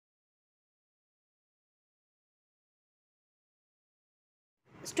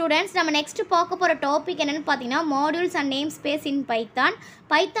Students, நம்ம next பார்க்க போற டாபிக் என்னன்னு பார்த்தீங்கன்னா modules and namespace in Python.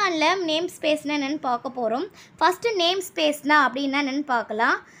 Pythonல namespaceனா என்னன்னு பார்க்க போறோம். First namespaceனா அப்படினா என்னன்னு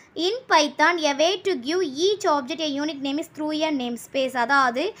பார்க்கலாம். In Python, a way to give each object a unique name is through a namespace.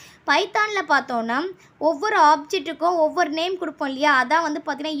 அதாவது பைத்தான்ல பார்த்தோம்னா ஒவ்வொரு ஆப்ஜெக்ட்டுக்கும் ஒவ்வொரு நேம் கொடுப்போம் இல்லையா, அதான் வந்து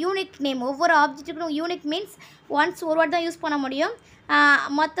பார்த்தீங்கன்னா யூனிக் நேம். ஒவ்வொரு ஆப்ஜெக்ட்டுக்கும் யூனிக் மீன்ஸ் ஒன்ஸ் ஒரு வாட்டி தான் யூஸ் பண்ண முடியும்,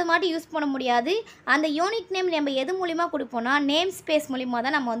 மற்ற மாட்டி யூஸ் பண்ண முடியாது. அந்த யூனிக் நேம் நம்ம எது மூலிமா கொடுப்போம்னா நேம் ஸ்பேஸ் மூலிமா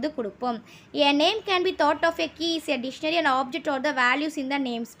தான் நம்ம வந்து கொடுப்போம். A name can be thought of a key is a dictionary and object or the values in the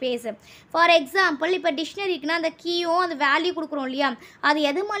namespace. For example, இப்போ டிக்ஷனரி இருக்குன்னா அந்த கீயும் அந்த வேல்யூ கொடுக்குறோம் இல்லையா, அது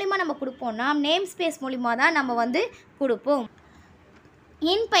எது மூலிமா நம்ம கொடுப்போம்னா நேம் ஸ்பேஸ் மூலிமா தான் நம்ம வந்து கொடுப்போம்.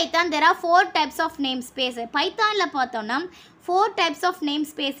 In Python, there are 4 types of namespace. Pythonல பார்த்தோம்னா 4 types of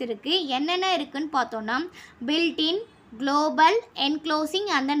namespace இருக்குது. என்னென்ன இருக்குன்னு பார்த்தோம்னா built-in, global, enclosing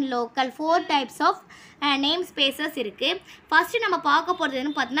and then local. 4 types of namespaces இருக்குது. ஃபஸ்ட்டு நம்ம பார்க்க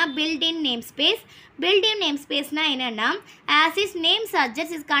போகிறதுன்னு பார்த்தோன்னா built-in namespace. built-in namespaceனா என்னென்னா as its name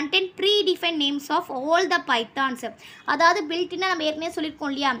suggests is contain predefined names of all the Pythons. அதாவது built-in நம்ம ஏற்கனவே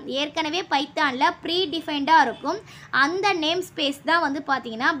சொல்லியிருக்கோம் இல்லையா, ஏற்கனவே பைத்தானில் ப்ரீடிஃபைண்டாக இருக்கும். அந்த நேம் ஸ்பேஸ் தான் வந்து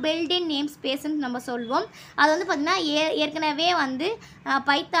பார்த்திங்கன்னா built-in namespaceன்னு நம்ம சொல்வோம். அது வந்து பார்த்திங்கன்னா ஏற்கனவே வந்து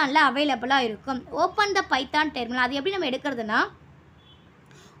பைத்தானில் அவைலபிளாக இருக்கும். ஓப்பன் த பைத்தான் டெர்மினல், அது எப்படி நம்ம எடுக்கிறதுனா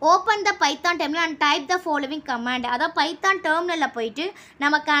open the Python terminal and type the following command. அதாவது பைத்தான் டெர்மினலில் போயிட்டு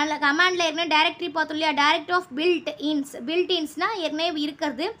நம்ம கமாண்டில் ஏற்கனவே டைரக்டரி பார்த்தோம் இல்லையா, டைரக்டரி ஆஃப் பில்ட்-இன்ஸ்னால் ஏற்கனவே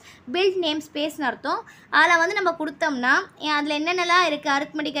இருக்கிறது பில்ட் நேம் ஸ்பேஸ்னு அர்த்தம். அதில் வந்து நம்ம கொடுத்தோம்னா அதில் என்னென்னலாம் இருக்குது,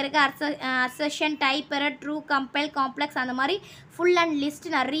 அரித்மெட்டிக் இருக்குது, assertion, type error, true, compile, complex, அந்த மாதிரி ஃபுல் அண்ட் லிஸ்ட்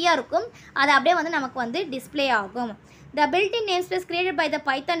நிறையா இருக்கும். அது அப்படியே வந்து நமக்கு வந்து டிஸ்பிளே ஆகும். The built-in namespace created by the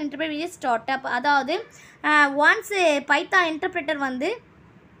Python interpreter is startup. அதாவது once Python interpreter வந்து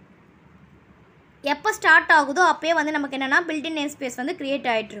எப்போ ஸ்டார்ட் ஆகுதோ அப்போயே வந்து நமக்கு என்னென்னா பில்டின் நேம் ஸ்பேஸ் வந்து க்ரியேட்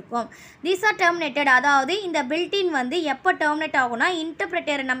ஆகிட்ருக்கும். These are terminated. அதாவது இந்த பில்டின் வந்து எப்போ டெர்மினேட் ஆகும்னா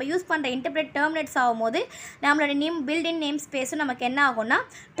இன்டர்பிரேட்டர் நம்ம யூஸ் பண்ணுற இன்டர்பிரேட் டெர்மினேட்ஸ் ஆகும்போது நம்மளோட பில்டின் நேம் ஸ்பேஸும் நமக்கு என்ன ஆகும்னா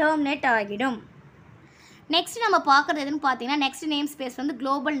டெர்மினேட் ஆகிடும். நெக்ஸ்ட் நம்ம பார்க்குறது எதுன்னு பார்த்தீங்கன்னா நெக்ஸ்ட் நேம் ஸ்பேஸ் வந்து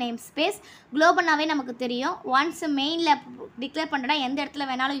குளோபல் நேம் ஸ்பேஸ். குளோபல்னாவே நமக்கு தெரியும், ஒன்ஸ் மெயினில் டிக்ளேர் பண்ணுறா எந்த இடத்துல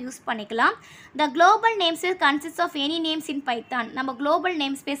வேணாலும் யூஸ் பண்ணிக்கலாம். The global name space consist of any names in Python. நம்ம குளோபல்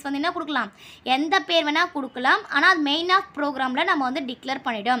நேம் ஸ்பேஸ் வந்து என்ன கொடுக்கலாம், எந்த பேர் வேணால் கொடுக்கலாம், ஆனால் அது மெயின் ஆஃப் ப்ரோக்ராமில் நம்ம வந்து டிக்ளேர்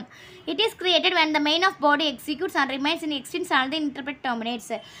பண்ணிடும். It is created when the main of body executes and remains in extends and the interpret terminates.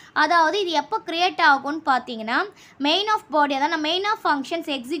 அதாவது இது எப்போ கிரியேட் ஆகும்னு பார்த்தீங்கன்னா மெயின் ஆஃப் பாடி, அதாவது மெயின் ஆஃப்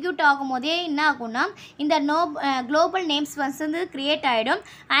ஃபங்க்ஷன்ஸ் எக்ஸிக்யூட் ஆகும்போதே என்ன ஆகும்னா இந்த குளோபல் நேம்ஸ் வந்து கிரியேட் ஆகிடும்.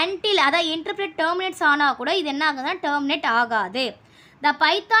 அன்டில் அதாவது இன்டர்பிரேட் டெர்மினேட்ஸ் ஆனால் கூட இது என்ன ஆகுதுன்னா டெர்மினேட் ஆகாது. The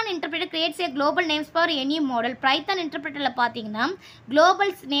Python interpreter creates a global namespace for any model. Python interpreterல பார்த்தீங்கன்னா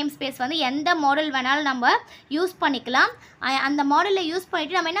global namespace வந்து எந்த மாடல் வேணாலும் நம்ம யூஸ் பண்ணிக்கலாம். அந்த மாடலில் யூஸ்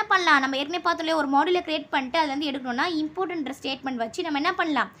பண்ணிவிட்டு நம்ம என்ன பண்ணலாம், நம்ம ஏற்கனவே பார்த்தோம்லையே ஒரு மாடலை க்ரியேட் பண்ணிட்டு அதுலேருந்து எடுக்கணும்னா இம்பார்ட்டன்ட் ஸ்டேட்மெண்ட் வச்சு நம்ம என்ன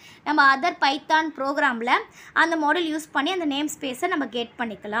பண்ணலாம், நம்ம அதர் பைத்தான் ப்ரோக்ராமில் அந்த மாடல் யூஸ் பண்ணி அந்த நேம் ஸ்பேஸை நம்ம கெட்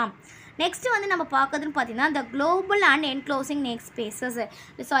பண்ணிக்கலாம். நெக்ஸ்ட்டு வந்து நம்ம பார்க்குறதுன்னு பார்த்தீங்கன்னா the global and enclosing namespaces.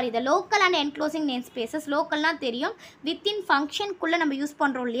 the local and enclosing namespaces. லோக்கல்னால் தெரியும், வித்தின் ஃபங்க்ஷனுக்குள்ளே நம்ம யூஸ்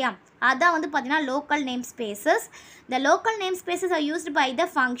பண்ணுறோம் இல்லையா, அதான் வந்து பார்த்தீங்கன்னா local name spaces. the local namespaces are used by the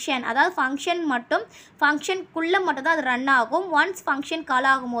function. அதாவது ஃபங்க்ஷனுக்குள்ளே மட்டும் தான் அது ரன் ஆகும். ஒன்ஸ் ஃபங்க்ஷன் கால்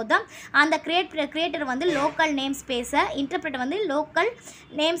ஆகும்போது தான் அந்த கிரியேட்டர் வந்து லோக்கல் நேம் ஸ்பேஸை இன்டர்பிரேட்டர் வந்து லோக்கல்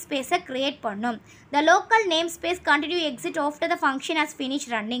நேம் ஸ்பேஸை க்ரியேட் பண்ணும். the local namespace continue exit after the function has finished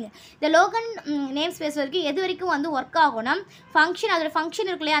running. இந்த லோக்கல் நேம் ஸ்பேஸ் வரைக்கும் எது வரைக்கும் வந்து ஒர்க் ஆகும்னா ஃபங்க்ஷன், அதோட ஃபங்க்ஷன்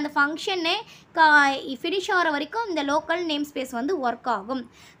இருக்கு இல்லையா, அந்த ஃபங்க்ஷனே ஃபினிஷ் ஆகிற வரைக்கும் இந்த லோக்கல் நேம் ஸ்பேஸ் வந்து ஒர்க் ஆகும்.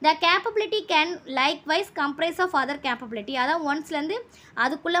 த capability can likewise comprise of other capability. அதாவது ஒன்ஸ்லேருந்து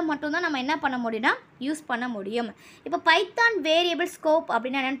அதுக்குள்ளே மட்டும்தான் நம்ம என்ன பண்ண முடியும்னா யூஸ் பண்ண முடியும். இப்போ பைத்தான் வேரியபிள் ஸ்கோப்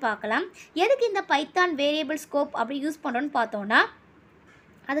அப்படின்னா என்னென்னு பார்க்கலாம். எதுக்கு இந்த பைத்தான் வேரியபிள் ஸ்கோப் அப்படி யூஸ் பண்ணுறோன்னு பார்த்தோன்னா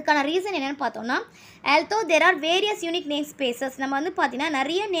அதுக்கான ரீசன் என்னென்னு பார்த்தோம்னா although there are various unique namespaces, நம்ம வந்து பார்த்தீங்கன்னா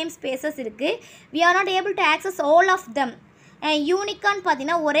நிறைய நேம் ஸ்பேசஸ் இருக்குது, we are not able to access all of them. யூனிக்கான்னு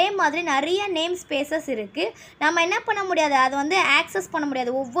பார்த்தீங்கன்னா ஒரே மாதிரி நிறைய நேம் ஸ்பேசஸ் இருக்குது, நம்ம என்ன பண்ண முடியாது, அது வந்து ஆக்சஸ் பண்ண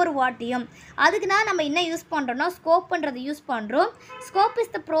முடியாது ஒவ்வொரு வாட்டியும். அதுக்கு தான் நம்ம என்ன யூஸ் பண்ணுறோன்னா ஸ்கோப்புன்றது யூஸ் பண்ணுறோம். Scope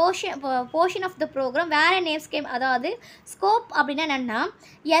is the portion of the program வேறு நேம் ஸ்கேம். அதாவது ஸ்கோப் அப்படின்னா என்னென்னா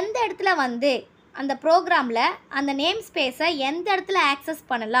எந்த இடத்துல வந்து அந்த ப்ரோக்ராமில் அந்த நேம் ஸ்பேஸை எந்த இடத்துல ஆக்சஸ்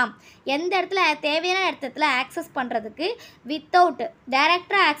பண்ணலாம், எந்த இடத்துல தேவையான இடத்துல ஆக்சஸ் பண்ணுறதுக்கு வித்தவுட்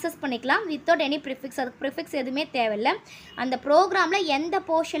டைரக்டாக ஆக்சஸ் பண்ணிக்கலாம், வித்தவுட் எனி ப்ரிஃபிக்ஸ். அதுக்கு ப்ரிஃபிக்ஸ் எதுவுமே தேவையில்லை. அந்த ப்ரோக்ராமில் எந்த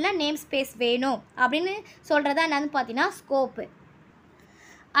போர்ஷனில் நேம் ஸ்பேஸ் வேணும் அப்படின்னு சொல்கிறதா என்னன்னு பார்த்தீங்கன்னா scope.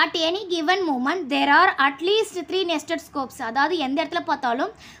 at any given moment there are at least 3 nested scopes. அதாவது எந்த இடத்துல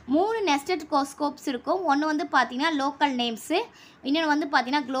பார்த்தாலும் 3 nested scopes இருக்கும். ஒன்று வந்து பார்த்தீங்கன்னா லோக்கல் நேம்ஸு, இன்னொன்று வந்து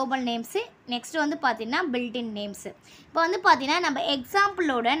பார்த்தீங்கன்னா குளோபல் நேம்ஸு, நெக்ஸ்ட் வந்து பார்த்தீங்கன்னா பில்டின் நேம்ஸு. இப்போ வந்து பார்த்தீங்கன்னா நம்ம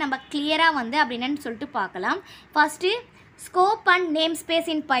எக்ஸாம்பிளோட நம்ம கிளியராக வந்து அப்படின்னு சொல்லிட்டு பார்க்கலாம். First scope and name space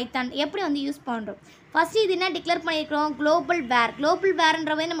in Python எப்படி வந்து யூஸ் பண்ணுறோம். ஃபஸ்ட்டு இது என்ன டிக்ளேர் பண்ணியிருக்கிறோம், குளோபல் வேர். குளோபல்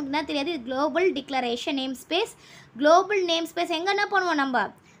வேர்ன்றவே நமக்கு என்ன தெரியாது, இது global declaration name space. Global name space எங்கே என்ன பண்ணுவோம், நம்ம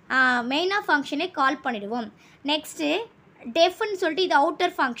மெயினாக ஃபங்க்ஷனே கால் பண்ணிவிடுவோம். நெக்ஸ்ட்டு டெஃப்னு சொல்லிட்டு இது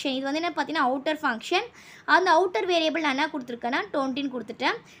அவுட்டர் ஃபங்க்ஷன். இது வந்து என்ன பார்த்தீங்கன்னா அவுட்டர் ஃபங்க்ஷன். அந்த அவுட்டர் வேரியபிள் நான் என்ன கொடுத்துருக்கேன்னா 20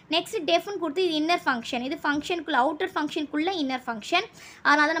 கொடுத்துட்டேன். நெக்ஸ்ட் டெஃப்னு கொடுத்து இது இன்னர் ஃபங்க்ஷன். இது ஃபங்க்ஷனுக்குள்ளே அவுட்டர் ஃபங்க்ஷனுக்குள்ளே இன்னர் ஃபங்க்ஷன்.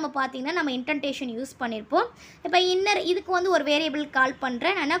 அதனால தான் நம்ம பார்த்தீங்கன்னா நம்ம இன்டென்டேஷன் யூஸ் பண்ணியிருப்போம். இப்போ இன்னர் இதுக்கு வந்து ஒரு வேரியபிள் கால்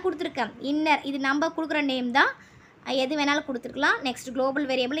பண்ணுறேன். நான் என்ன கொடுத்துருக்கேன், இன்னர். இது நம்ம கொடுக்குற நேம் தான், எது வேணாலும் கொடுத்துருக்கலாம். நெக்ஸ்ட் குளோபல்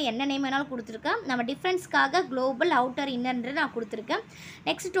வேரியபிள் என்ன நேம் வேணாலும் கொடுத்துருக்கேன். நம்ம டிஃப்ரென்ஸ்க்காக குளோபல் அவுட்டர் இன்னர்ன்றது நான் கொடுத்துருக்கேன்.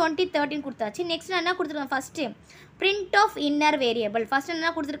 நெக்ஸ்ட் 20 13 கொடுத்தாச்சு. நெக்ஸ்ட் நான் என்ன கொடுத்துருக்கேன், first print of inner variable. First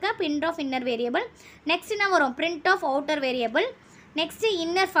என்ன கொடுத்துருக்கேன், print of inner variable. Next என்ன வரும், print of outer variable. Next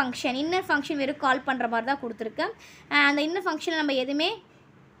inner function. Inner function வெறும் கால் பண்ணுற மாதிரி தான் கொடுத்துருக்கேன். அந்த இன்னர் ஃபங்க்ஷன் நம்ம எதுவுமே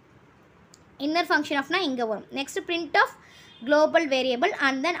இன்னர் ஃபங்க்ஷன் ஆஃப்னா இங்கே வரும். Next print of global variable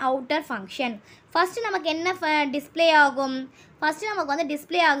and then outer function. First நமக்கு என்ன டிஸ்பிளே ஆகும், ஃபஸ்ட்டு நமக்கு வந்து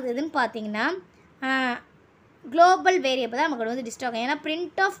டிஸ்பிளே ஆகுதுன்னு பார்த்தீங்கன்னா குளோபல் வேரியபிள் தான் நமக்கு வந்து டிஸ்ட் ஆகும். ஏன்னா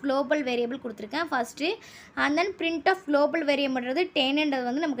பிரிண்ட் ஆஃப் குளோபல் வேரியபிள் கொடுத்துருக்கேன் first. And then print of global வேரியபிள்ன்றது 10ன்றது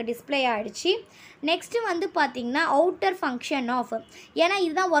வந்து நமக்கு டிஸ்பிளே ஆகிடுச்சு. நெக்ஸ்ட்டு வந்து பார்த்திங்கன்னா அவுட்டர் ஃபங்க்ஷன் ஆஃப், ஏன்னா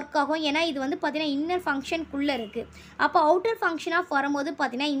இதுதான் ஒர்க் ஆகும். ஏன்னா இது வந்து பார்த்திங்கன்னா இன்னர் ஃபங்க்ஷனுக்குள்ளே இருக்குது. அப்போ அவுட்டர் ஃபங்க்ஷன் ஆஃப் வரும்போது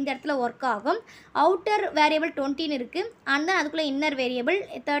பார்த்திங்கன்னா இந்த இடத்துல ஒர்க் ஆகும். அவுட்டர் வேரியபிள் 20 இருக்குது. அண்ட் தென் அதுக்குள்ளே இன்னர் வேரியபிள்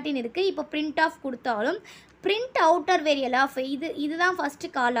 13 இருக்குது. இப்போ பிரிண்ட் ஆஃப் கொடுத்தாலும் பிரிண்ட் அவுட்டர் வேரியபிள் ஆஃப் இதுதான் ஃபஸ்ட்டு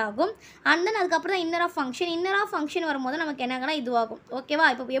கால் ஆகும். அண்ட் தென் அதுக்கப்புறம் தான் inner of function. Inner of function வரும்போது நமக்கு என்னங்கன்னா இதுவாகும். ஓகேவா,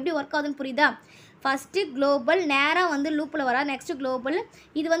 இப்போ எப்படி ஒர்க் ஆகுதுன்னு புரியுதா. ஃபஸ்ட்டு குளோபல் நேராக வந்து லூப்பில் வரா. நெக்ஸ்ட்டு குளோபல்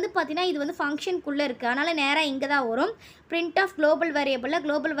இது வந்து பார்த்திங்கன்னா இது வந்து ஃபங்க்ஷனுக்குள்ளே இருக்குது. அதனால் நேராக இங்கே தான் வரும். Print of global வேரியபிளில்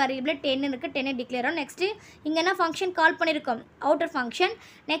global variable 10 இருக்குது, 10 டிக்ளேர் ஆகும். நெக்ஸ்ட்டு இங்கே என்ன ஃபங்க்ஷன் கால் பண்ணியிருக்கோம், outer function.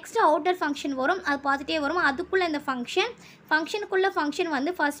 Next outer function வரும், அது பார்த்துட்டே வரும். அதுக்குள்ளே இந்த ஃபங்க்ஷனுக்குள்ளே ஃபங்க்ஷன்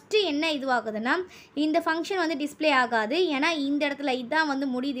வந்து ஃபஸ்ட்டு என்ன இதுவாகுதுன்னா இந்த ஃபங்க்ஷன் வந்து டிஸ்பிளே ஆகாது. ஏன்னா இந்த இடத்துல இதுதான் வந்து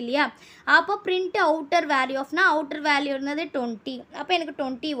முடியுது இல்லையா. அப்போ print outer value ஆஃப்னா outer value இருந்தது 20. அப்போ எனக்கு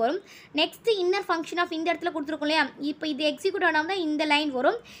 20 வரும். நெக்ஸ்ட்டு இன்னர் ஃபங்க்ஷன் ஆஃப் இந்த இடத்துல கொடுத்துருக்கோம் இல்லையா. இப்போ இது எக்ஸிக்யூட் ஆனாமல் தான் இந்த லைன்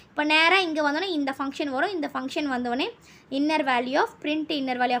வரும். இப்போ நேராக இங்கே வந்தோடனே இந்த ஃபங்க்ஷன் வரும். இந்த ஃபங்க்ஷன் வந்தோடனே inner value of print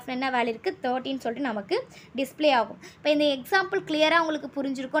inner value of என்ன வேல்யூ இருக்குது 13 சொல்லிட்டு நமக்கு டிஸ்பிளே ஆகும். இப்போ இந்த எக்ஸாம்பிள் கிளியராக உங்களுக்கு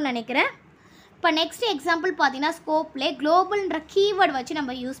புரிஞ்சிருக்கும்னு நினைக்கிறேன். இப்போ நெக்ஸ்ட் எக்ஸாம்பிள் பார்த்தீங்கன்னா ஸ்கோப்லே குளோபல்ன்ற கீவேர்டு வச்சு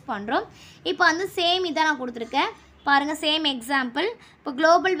நம்ம யூஸ் பண்ணுறோம். இப்போ வந்து சேம் இதான் நான் கொடுத்துருக்கேன் பாருங்கள், சேம் எக்ஸாம்பிள். இப்போ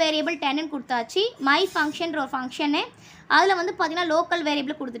குளோபல் வேரியபிள் 10 கொடுத்தாச்சு. மை ஃபங்க்ஷன்ற ஒரு ஃபங்க்ஷனு, அதில் வந்து பார்த்திங்கன்னா லோக்கல்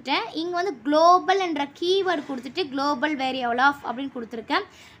வேரியபிள் கொடுத்துட்டேன். இங்கே வந்து குளோபல் என்ற கீவேர்டு கொடுத்துட்டு குளோபல் வேரியபிள் ஆஃப் அப்படின்னு கொடுத்துருக்கேன்.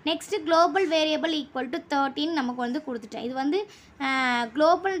 Next global variable equal to 13 நமக்கு வந்து கொடுத்துட்டேன். இது வந்து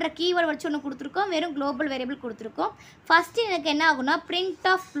குளோபல்ன்ற கீவேர்டு வச்சு ஒன்று கொடுத்துருக்கோம், வெறும் குளோபல் வேரியபிள் கொடுத்துருக்கோம். ஃபஸ்ட்டு எனக்கு என்ன ஆகும்னா பிரிண்ட்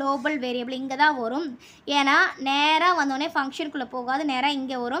ஆஃப் குளோபல் வேரியபிள் இங்கே தான் வரும். ஏன்னா நேராக வந்தோடனே ஃபங்க்ஷனுக்குள்ளே போகாது, நேராக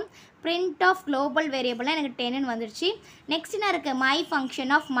இங்கே வரும். பிரிண்ட் ஆஃப் குளோபல் வேரியபிள்லாம் எனக்கு 10 வந்துடுச்சு. நெக்ஸ்ட் என்ன இருக்குது, மை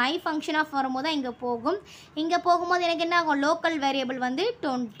ஃபங்க்ஷன் ஆஃப் வரும்போது தான் இங்கே போகும். இங்கே போகும்போது எனக்கு என்ன ஆகும், லோக்கல் வேரியபிள் வந்து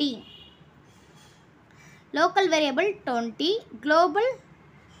 20, local variable 20, global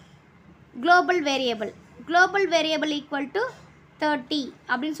variable equal to 30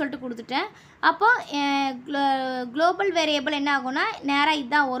 அப்படின்னு சொல்லிட்டு கொடுத்துட்டேன். அப்போ குளோபல் வேரியபிள் என்ன ஆகும்னா நேராக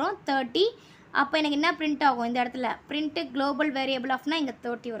இதுதான் வரும் 30. அப்போ எனக்கு என்ன பிரிண்ட் ஆகும், இந்த இடத்துல பிரிண்ட்டு குளோபல் வேரியபிள் ஆஃப்னா இங்கே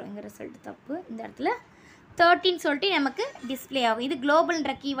 30 வரும். இங்கே ரிசல்ட் தப்பு, இந்த இடத்துல 13 சொல்லிட்டு நமக்கு டிஸ்பிளே ஆகும். இது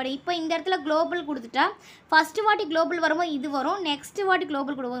குளோபல்ன்ற கீவேர்டு. இப்போ இந்த இடத்துல குளோபல் கொடுத்துட்டா ஃபஸ்ட்டு வாட்டி குளோபல் வரும்போது இது வரும், நெக்ஸ்ட்டு வாட்டி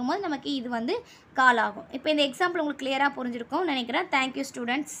குளோபல் கூட வரும்போது நமக்கு இது வந்து கால் ஆகும். இப்போ இந்த எக்ஸாம்பிள் உங்களுக்கு கிளியராக புரிஞ்சிருக்கும் நினைக்கிறேன். தேங்க்யூ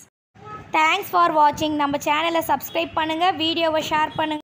ஸ்டூடெண்ட்ஸ், தேங்க்ஸ் ஃபார் வாட்சிங். நம்ம சேனலை சப்ஸ்கிரைப் பண்ணுங்கள், வீடியோவை ஷேர் பண்ணுங்கள்.